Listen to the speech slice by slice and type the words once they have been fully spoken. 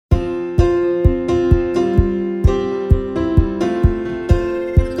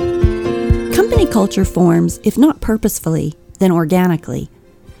culture forms, if not purposefully, then organically,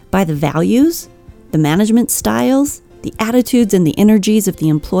 by the values, the management styles, the attitudes and the energies of the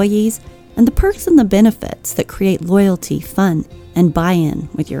employees, and the perks and the benefits that create loyalty, fun, and buy-in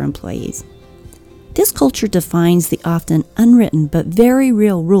with your employees. This culture defines the often unwritten but very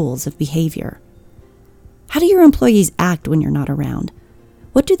real rules of behavior. How do your employees act when you're not around?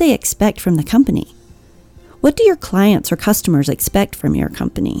 What do they expect from the company? What do your clients or customers expect from your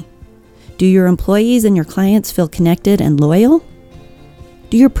company? Do your employees and your clients feel connected and loyal?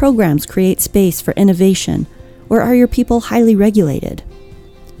 Do your programs create space for innovation, or are your people highly regulated?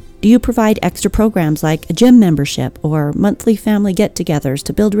 Do you provide extra programs like a gym membership or monthly family get-togethers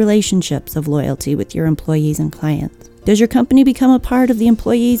to build relationships of loyalty with your employees and clients? Does your company become a part of the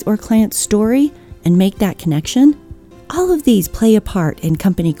employees or client's story and make that connection? All of these play a part in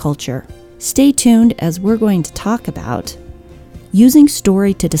company culture. Stay tuned as we're going to talk about using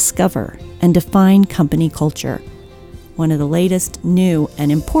story to discover and define company culture, one of the latest, new,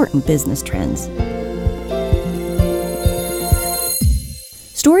 and important business trends.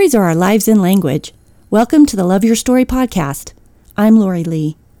 Stories are our lives in language. Welcome to the Love Your Story podcast. I'm Lori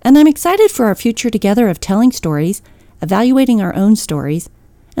Lee, and I'm excited for our future together of telling stories, evaluating our own stories,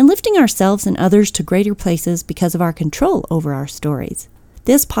 and lifting ourselves and others to greater places because of our control over our stories.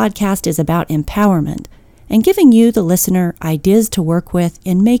 This podcast is about empowerment and giving you, the listener, ideas to work with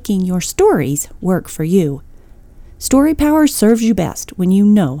in making your stories work for you. Story power serves you best when you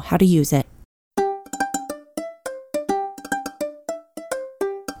know how to use it.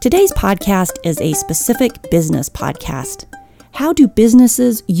 Today's podcast is a specific business podcast. How do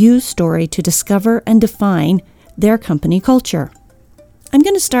businesses use story to discover and define their company culture? I'm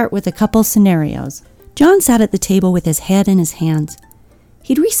going to start with a couple scenarios. John sat at the table with his head in his hands.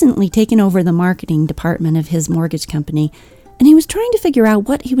 He'd recently taken over the marketing department of his mortgage company, and he was trying to figure out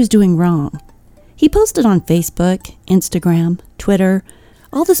what he was doing wrong. He posted on Facebook, Instagram, Twitter,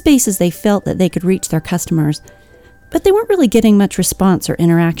 all the spaces they felt that they could reach their customers, but they weren't really getting much response or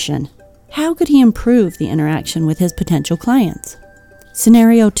interaction. How could he improve the interaction with his potential clients?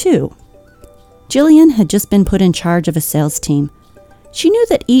 Scenario 2. Jillian had just been put in charge of a sales team. She knew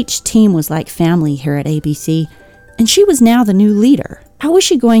that each team was like family here at ABC, and she was now the new leader. How was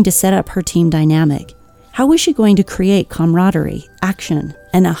she going to set up her team dynamic? How was she going to create camaraderie, action,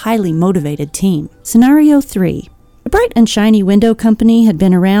 and a highly motivated team? Scenario 3. A bright and shiny window company had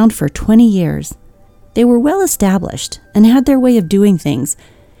been around for 20 years. They were well established and had their way of doing things.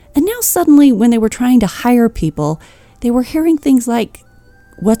 And now suddenly, when they were trying to hire people, they were hearing things like,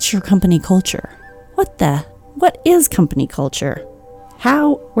 "What's your company culture?" What is company culture?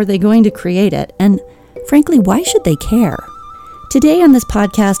 How were they going to create it? And frankly, why should they care? Today on this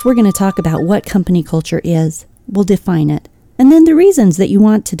podcast, we're going to talk about what company culture is. We'll define it. And then the reasons that you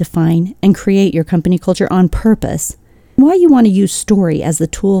want to define and create your company culture on purpose. Why you want to use story as the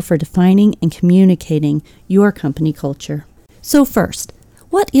tool for defining and communicating your company culture. So first,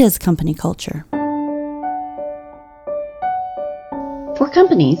 what is company culture? For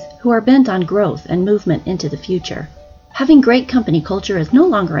companies who are bent on growth and movement into the future, having great company culture is no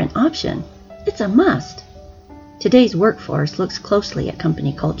longer an option. It's a must. Today's workforce looks closely at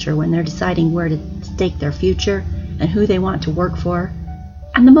company culture when they're deciding where to stake their future and who they want to work for.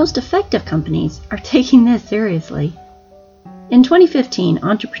 And the most effective companies are taking this seriously. In 2015,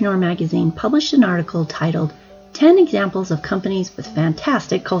 Entrepreneur Magazine published an article titled 10 Examples of Companies with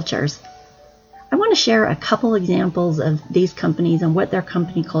Fantastic Cultures. I want to share a couple examples of these companies and what their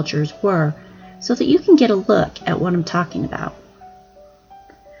company cultures were so that you can get a look at what I'm talking about.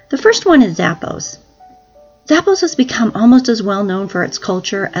 The first one is Zappos. Zappos has become almost as well known for its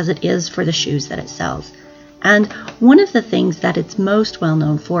culture as it is for the shoes that it sells. And one of the things that it's most well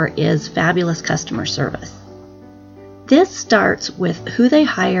known for is fabulous customer service. This starts with who they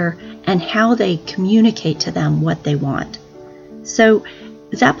hire and how they communicate to them what they want. So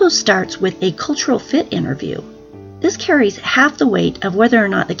Zappos starts with a cultural fit interview. This carries half the weight of whether or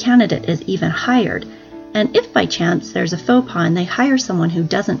not the candidate is even hired. And if by chance there's a faux pas and they hire someone who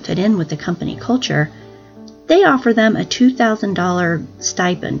doesn't fit in with the company culture, they offer them a $2,000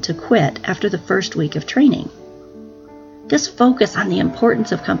 stipend to quit after the first week of training. This focus on the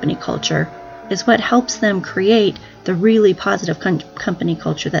importance of company culture is what helps them create the really positive company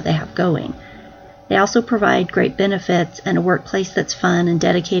culture that they have going. They also provide great benefits and a workplace that's fun and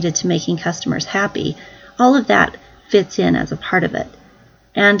dedicated to making customers happy. All of that fits in as a part of it.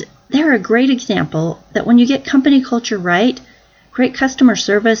 And they're a great example that when you get company culture right, great customer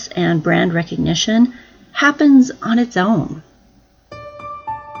service and brand recognition happens on its own.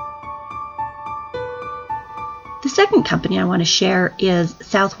 The second company I want to share is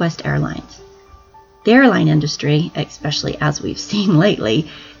Southwest Airlines. The airline industry, especially as we've seen lately,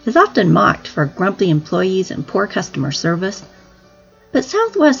 is often mocked for grumpy employees and poor customer service. But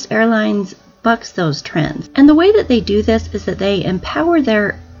Southwest Airlines bucks those trends. And the way that they do this is that they empower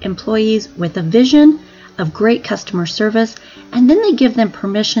their employees with a vision of great customer service, and then they give them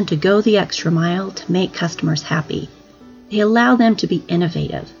permission to go the extra mile to make customers happy. They allow them to be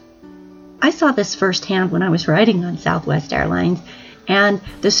innovative. I saw this firsthand when I was riding on Southwest Airlines, and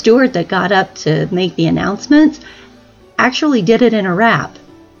the steward that got up to make the announcements actually did it in a rap.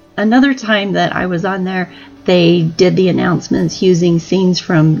 Another time that I was on there, they did the announcements using scenes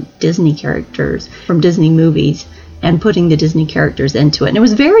from Disney characters, from Disney movies, and putting the Disney characters into it. And it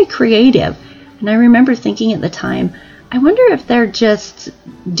was very creative. And I remember thinking at the time, I wonder if they're just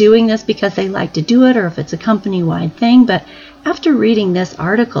doing this because they like to do it or if it's a company-wide thing. But after reading this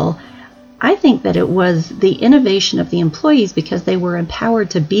article, I think that it was the innovation of the employees because they were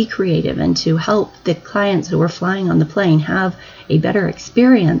empowered to be creative and to help the clients who were flying on the plane have a better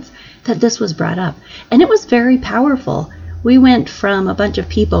experience that this was brought up. And it was very powerful. We went from a bunch of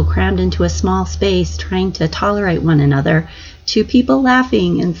people crammed into a small space trying to tolerate one another to people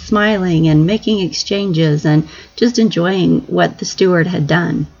laughing and smiling and making exchanges and just enjoying what the steward had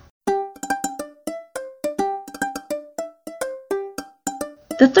done.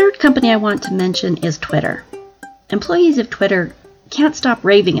 The third company I want to mention is Twitter. Employees of Twitter can't stop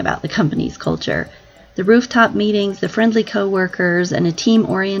raving about the company's culture. The rooftop meetings, the friendly coworkers, and a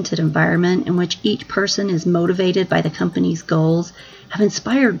team-oriented environment in which each person is motivated by the company's goals have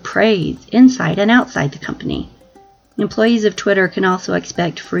inspired praise inside and outside the company. Employees of Twitter can also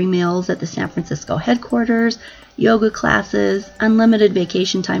expect free meals at the San Francisco headquarters, yoga classes, unlimited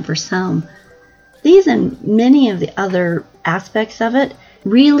vacation time for some. These and many of the other aspects of it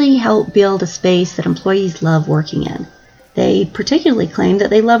really help build a space that employees love working in. They particularly claim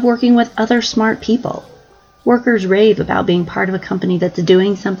that they love working with other smart people. Workers rave about being part of a company that's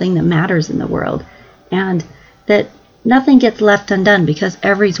doing something that matters in the world, and that nothing gets left undone because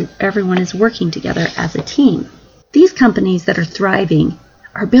everyone is working together as a team. These companies that are thriving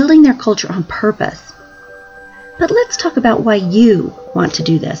are building their culture on purpose. But let's talk about why you want to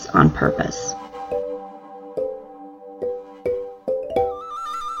do this on purpose.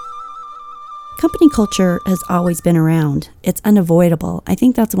 Company culture has always been around. It's unavoidable. I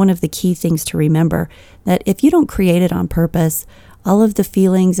think that's one of the key things to remember, that if you don't create it on purpose, all of the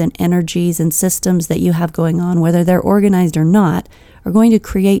feelings and energies and systems that you have going on, whether they're organized or not, are going to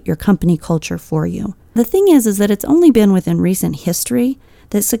create your company culture for you. The thing is that it's only been within recent history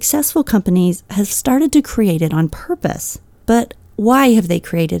that successful companies have started to create it on purpose. But why have they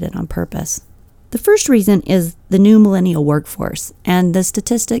created it on purpose? The first reason is the new millennial workforce, and the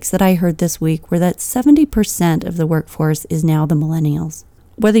statistics that I heard this week were that 70% of the workforce is now the millennials.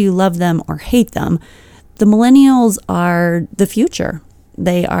 Whether you love them or hate them, the millennials are the future.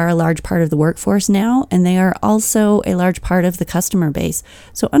 They are a large part of the workforce now, and they are also a large part of the customer base.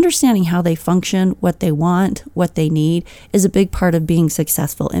 So understanding how they function, what they want, what they need, is a big part of being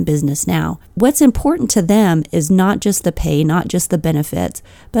successful in business now. What's important to them is not just the pay, not just the benefits,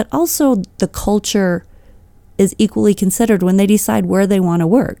 but also the culture is equally considered when they decide where they want to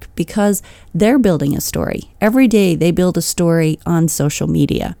work, because they're building a story. Every day they build a story on social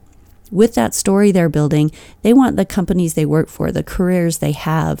media. With that story they're building, they want the companies they work for, the careers they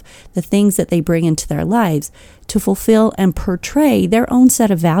have, the things that they bring into their lives to fulfill and portray their own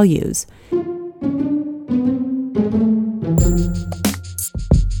set of values.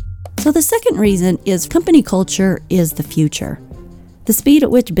 So the second reason is company culture is the future. The speed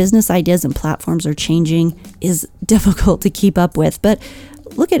at which business ideas and platforms are changing is difficult to keep up with, but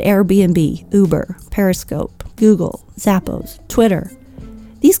look at Airbnb, Uber, Periscope, Google, Zappos, Twitter.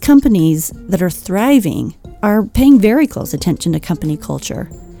 These companies that are thriving are paying very close attention to company culture.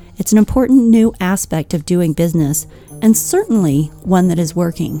 It's an important new aspect of doing business, and certainly one that is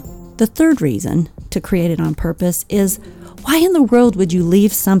working. The third reason to create it on purpose is, why in the world would you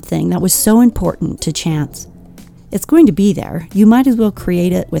leave something that was so important to chance? It's going to be there. You might as well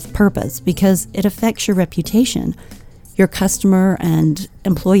create it with purpose because it affects your reputation, your customer and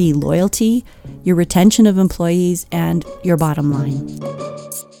employee loyalty, your retention of employees, and your bottom line.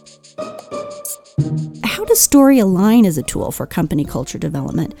 How does story align as a tool for company culture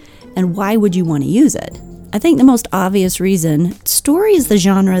development, and why would you want to use it? I think the most obvious reason, story is the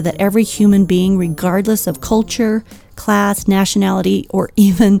genre that every human being, regardless of culture, class, nationality, or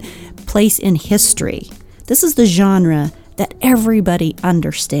even place in history, this is the genre that everybody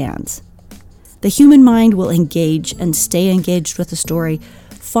understands. The human mind will engage and stay engaged with a story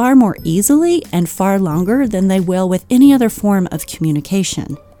far more easily and far longer than they will with any other form of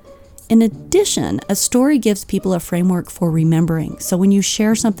communication. In addition, a story gives people a framework for remembering. So when you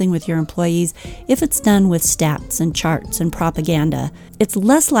share something with your employees, if it's done with stats and charts and propaganda, it's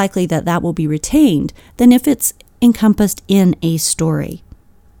less likely that that will be retained than if it's encompassed in a story.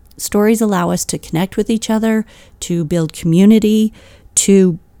 Stories allow us to connect with each other, to build community,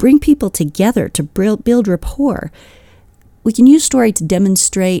 to bring people together, to build rapport. We can use story to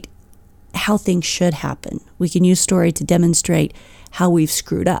demonstrate how things should happen. We can use story to demonstrate how we've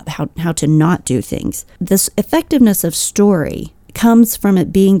screwed up, how to not do things. This effectiveness of story comes from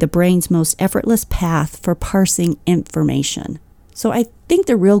it being the brain's most effortless path for parsing information. So I think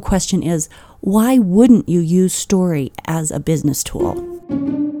the real question is, why wouldn't you use story as a business tool?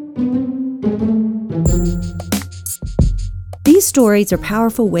 These stories are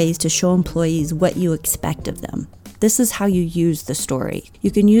powerful ways to show employees what you expect of them. This is how you use the story.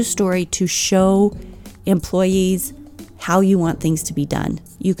 You can use story to show employees how you want things to be done.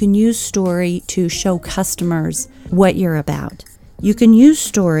 You can use story to show customers what you're about. You can use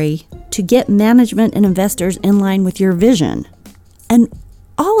story to get management and investors in line with your vision. And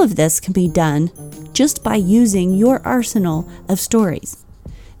all of this can be done just by using your arsenal of stories.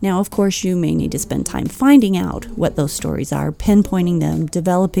 Now, of course, you may need to spend time finding out what those stories are, pinpointing them,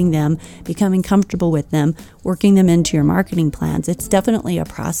 developing them, becoming comfortable with them, working them into your marketing plans. It's definitely a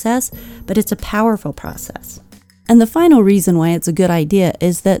process, but it's a powerful process. And the final reason why it's a good idea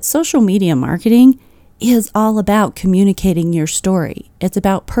is that social media marketing is all about communicating your story. It's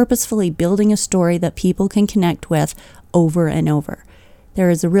about purposefully building a story that people can connect with over and over. There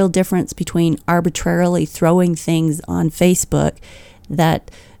is a real difference between arbitrarily throwing things on Facebook that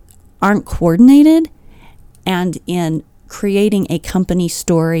aren't coordinated and in creating a company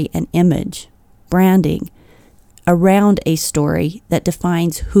story and image, branding around a story that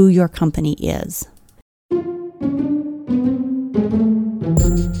defines who your company is.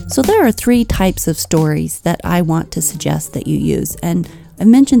 So there are 3 types of stories that I want to suggest that you use. And I've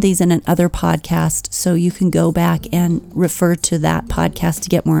mentioned these in another podcast, so you can go back and refer to that podcast to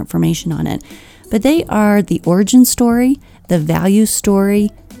get more information on it. But they are the origin story, the value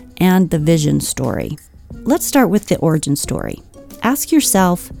story, and the vision story. Let's start with the origin story. Ask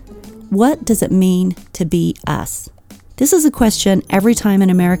yourself, what does it mean to be us? This is a question every time an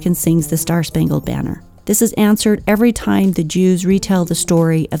American sings the Star-Spangled Banner. This is answered every time the Jews retell the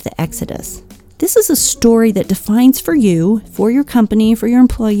story of the Exodus. This is a story that defines for you, for your company, for your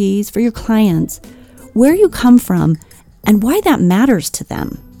employees, for your clients, where you come from and why that matters to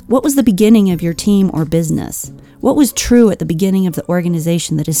them. What was the beginning of your team or business? What was true at the beginning of the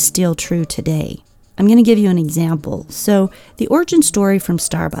organization that is still true today? I'm going to give you an example. So, the origin story from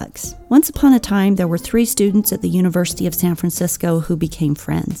Starbucks. Once upon a time, there were 3 students at the University of San Francisco who became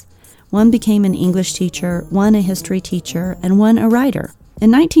friends. One became an English teacher, one a history teacher, and one a writer. In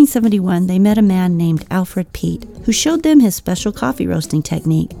 1971, they met a man named Alfred Peet, who showed them his special coffee roasting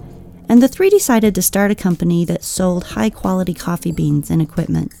technique. And the 3 decided to start a company that sold high-quality coffee beans and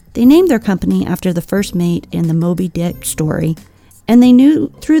equipment. They named their company after the first mate in the Moby Dick story, and they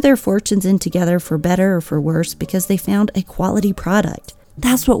threw their fortunes in together for better or for worse because they found a quality product.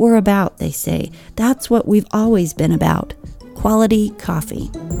 That's what we're about, they say. That's what we've always been about. Quality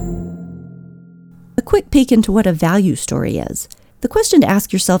coffee. A quick peek into what a value story is. The question to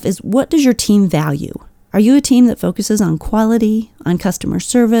ask yourself is, what does your team value? Are you a team that focuses on quality, on customer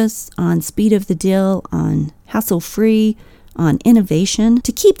service, on speed of the deal, on hassle-free, on innovation?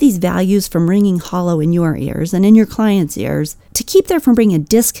 To keep these values from ringing hollow in your ears and in your clients' ears, to keep there from bringing a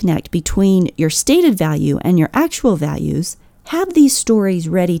disconnect between your stated value and your actual values, have these stories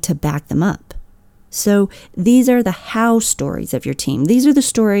ready to back them up. So these are the how stories of your team. These are the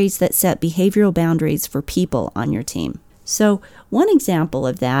stories that set behavioral boundaries for people on your team. So one example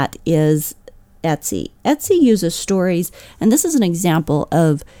of that is Etsy. Etsy uses stories, and this is an example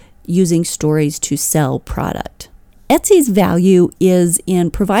of using stories to sell product. Etsy's value is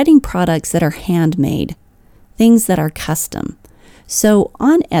in providing products that are handmade, things that are custom. So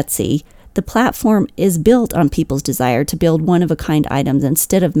on Etsy, the platform is built on people's desire to build one-of-a-kind items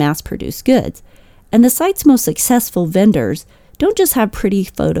instead of mass-produced goods. And the site's most successful vendors don't just have pretty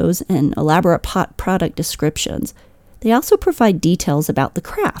photos and elaborate product descriptions. They also provide details about the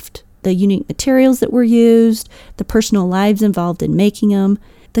craft, the unique materials that were used, the personal lives involved in making them.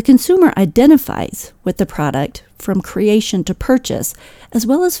 The consumer identifies with the product from creation to purchase, as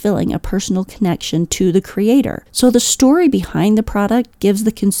well as feeling a personal connection to the creator. So the story behind the product gives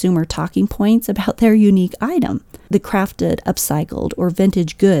the consumer talking points about their unique item. The crafted, upcycled, or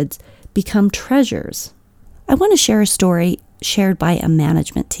vintage goods become treasures. I want to share a story shared by a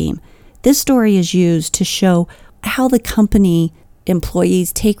management team. This story is used to show how the company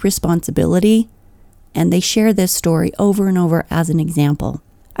employees take responsibility, and they share this story over and over as an example.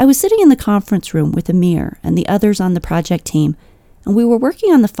 I was sitting in the conference room with Amir and the others on the project team, and we were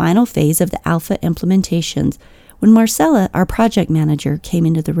working on the final phase of the alpha implementations when Marcella, our project manager, came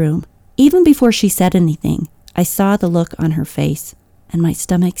into the room. Even before she said anything, I saw the look on her face, and my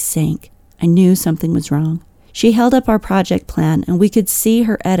stomach sank. I knew something was wrong. She held up our project plan, and we could see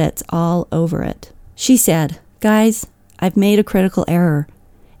her edits all over it. She said, "Guys, I've made a critical error.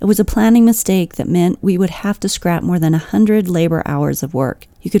 It was a planning mistake that meant we would have to scrap more than 100 labor hours of work."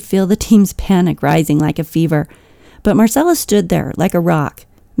 You could feel the team's panic rising like a fever. But Marcella stood there like a rock,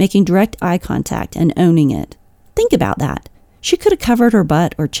 making direct eye contact and owning it. Think about that. She could have covered her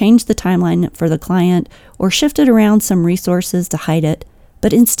butt or changed the timeline for the client or shifted around some resources to hide it.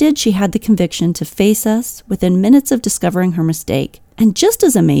 But instead, she had the conviction to face us within minutes of discovering her mistake. And just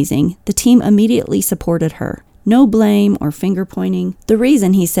as amazing, the team immediately supported her. No blame or finger pointing. The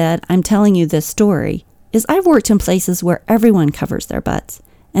reason, he said, I'm telling you this story is I've worked in places where everyone covers their butts,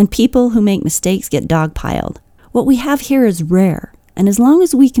 and people who make mistakes get dogpiled. What we have here is rare, and as long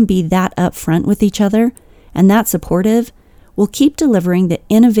as we can be that upfront with each other and that supportive, we'll keep delivering the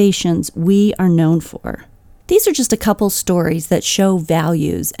innovations we are known for. These are just a couple stories that show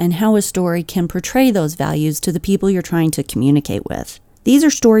values and how a story can portray those values to the people you're trying to communicate with. These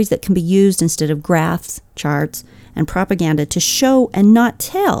are stories that can be used instead of graphs, charts, and propaganda to show and not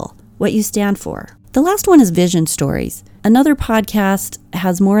tell what you stand for. The last one is vision stories. Another podcast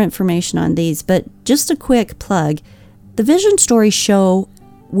has more information on these, but just a quick plug. The vision stories show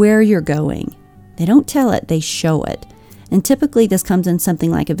where you're going. They don't tell it, they show it. And typically this comes in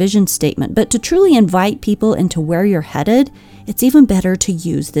something like a vision statement, but to truly invite people into where you're headed, it's even better to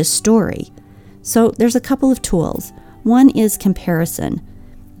use this story. So there's a couple of tools. One is comparison.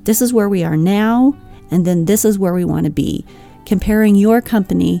 This is where we are now, and then this is where we want to be. Comparing your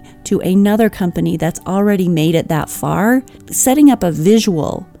company to another company that's already made it that far, setting up a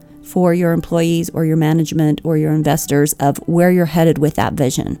visual for your employees or your management or your investors of where you're headed with that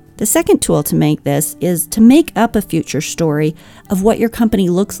vision. The second tool to make this is to make up a future story of what your company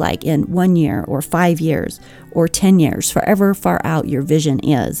looks like in 1 year or 5 years or 10 years, forever far out your vision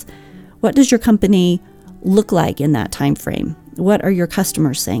is. What does your company look like in that time frame? What are your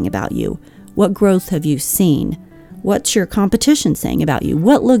customers saying about you? What growth have you seen? What's your competition saying about you?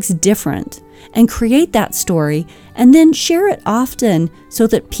 What looks different? And create that story and then share it often so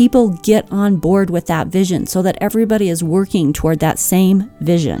that people get on board with that vision, so that everybody is working toward that same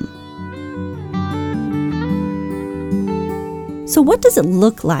vision. So what does it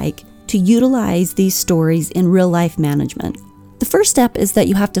look like to utilize these stories in real life management? The first step is that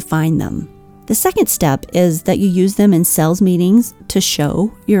you have to find them. The second step is that you use them in sales meetings to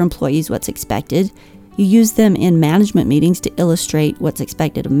show your employees what's expected. You use them in management meetings to illustrate what's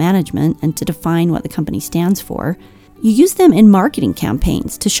expected of management and to define what the company stands for. You use them in marketing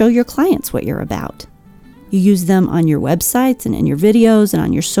campaigns to show your clients what you're about. You use them on your websites and in your videos and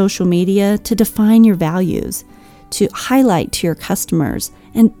on your social media to define your values, to highlight to your customers,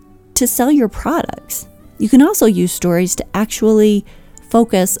 and to sell your products. You can also use stories to actually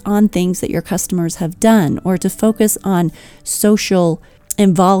focus on things that your customers have done, or to focus on social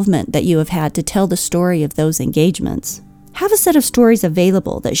involvement that you have had to tell the story of those engagements. Have a set of stories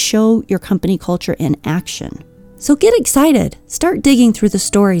available that show your company culture in action. So get excited. Start digging through the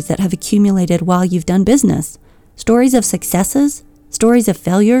stories that have accumulated while you've done business. Stories of successes, stories of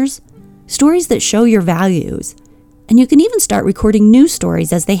failures, stories that show your values. And you can even start recording new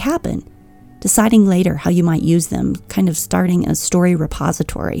stories as they happen, deciding later how you might use them, kind of starting a story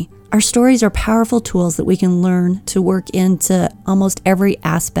repository. Our stories are powerful tools that we can learn to work into almost every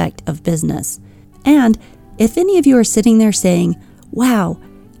aspect of business. And if any of you are sitting there saying, wow,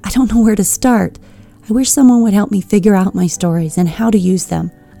 I don't know where to start, I wish someone would help me figure out my stories and how to use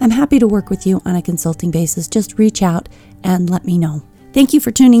them, I'm happy to work with you on a consulting basis. Just reach out and let me know. Thank you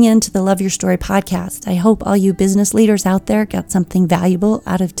for tuning in to the Love Your Story podcast. I hope all you business leaders out there got something valuable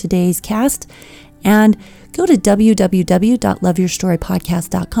out of today's cast. And go to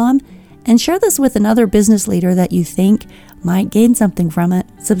www.loveyourstorypodcast.com and share this with another business leader that you think might gain something from it.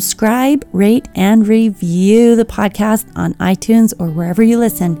 Subscribe, rate, and review the podcast on iTunes or wherever you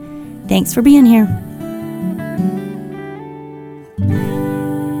listen. Thanks for being here.